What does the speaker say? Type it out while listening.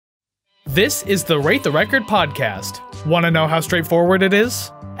This is the Rate the Record podcast. Want to know how straightforward it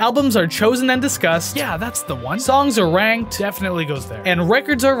is? Albums are chosen and discussed. Yeah, that's the one. Songs are ranked. Definitely goes there. And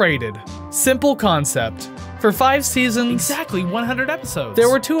records are rated. Simple concept. For 5 seasons, Exactly 100 episodes. there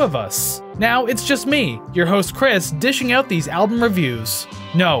were 2 of us. Now it's just me, your host Chris, dishing out these album reviews.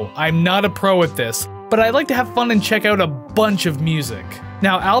 No, I'm not a pro at this, but I like to have fun and check out a bunch of music.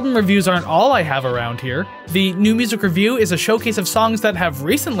 Now, album reviews aren't all I have around here. The New Music Review is a showcase of songs that have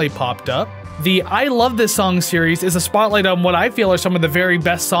recently popped up. The I Love This Song series is a spotlight on what I feel are some of the very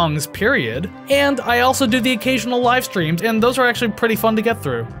best songs, period. And I also do the occasional live streams, and those are actually pretty fun to get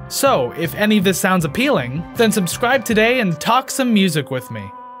through. So, if any of this sounds appealing, then subscribe today and talk some music with me.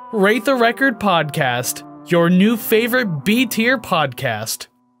 Rate the Record Podcast, your new favorite B-tier podcast.